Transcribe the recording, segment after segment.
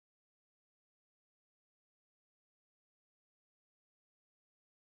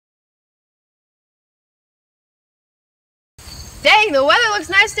Dang, the weather looks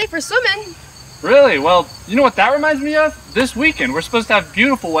nice today for swimming. Really? Well, you know what that reminds me of? This weekend, we're supposed to have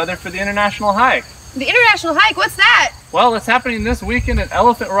beautiful weather for the international hike. The international hike? What's that? Well, it's happening this weekend at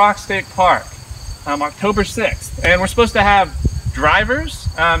Elephant Rock State Park, October 6th. And we're supposed to have drivers,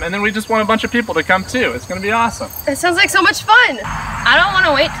 and then we just want a bunch of people to come too. It's going to be awesome. That sounds like so much fun. I don't want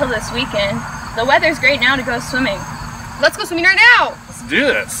to wait till this weekend. The weather's great now to go swimming. Let's go swimming right now. Let's do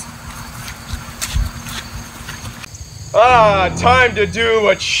this. Time to do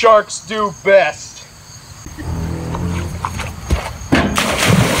what sharks do best.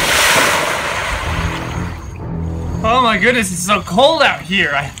 Oh my goodness, it's so cold out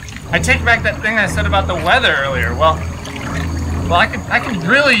here. I take back that thing I said about the weather earlier. Well, I can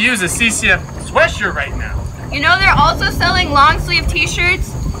really use a CCF sweatshirt right now. You know they're also selling long sleeve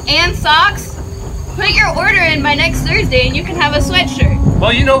t-shirts and socks? Put your order in by next Thursday and you can have a sweatshirt.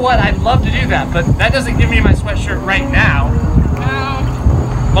 Well, you know what? I'd love to do that, but that doesn't give me my sweatshirt right now.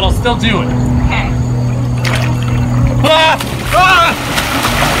 But I'll still do it. Okay. Ah! Ah!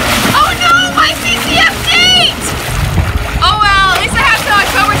 Oh no, my CCF date! Oh well, at least I have till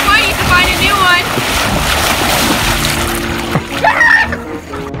October 20th to find a new one.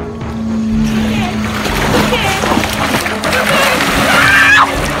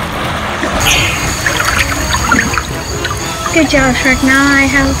 Good job, Shark. Now I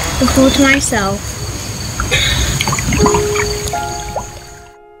have the pool to myself.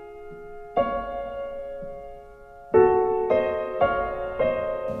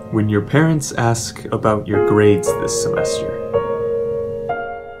 When your parents ask about your grades this semester,